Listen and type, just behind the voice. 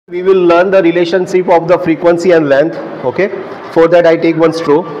We will learn the relationship of the frequency and length. Okay, for that I take one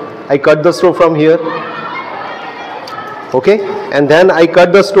straw, I cut the straw from here. Okay, and then I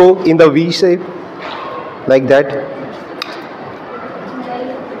cut the straw in the V shape like that.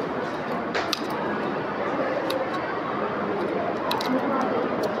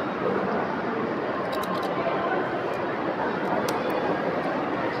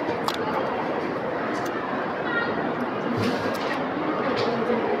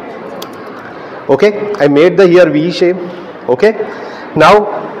 Okay, I made the here V shape. Okay, now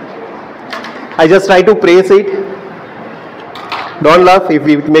I just try to press it. Don't laugh if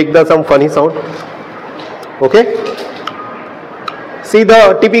we make some funny sound. Okay, see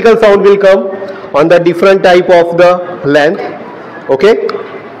the typical sound will come on the different type of the length. Okay,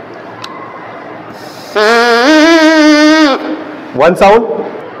 one sound.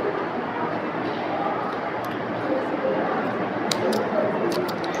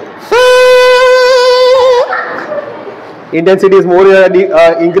 Intensity is more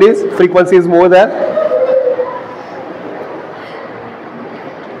increase, frequency is more there.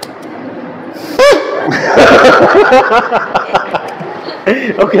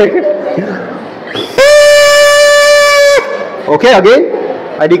 Okay. Okay, again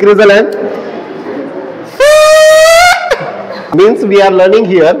I decrease the length. Means we are learning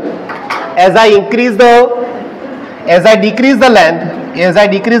here, as I decrease the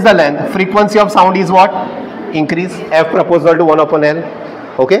length, frequency of sound is what? Increase, F proportional to 1 upon L.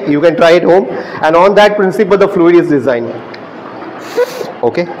 Okay, you can try it home, and on that principle the fluid is designed.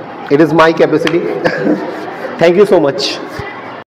 Okay, it is my capacity. Thank you so much.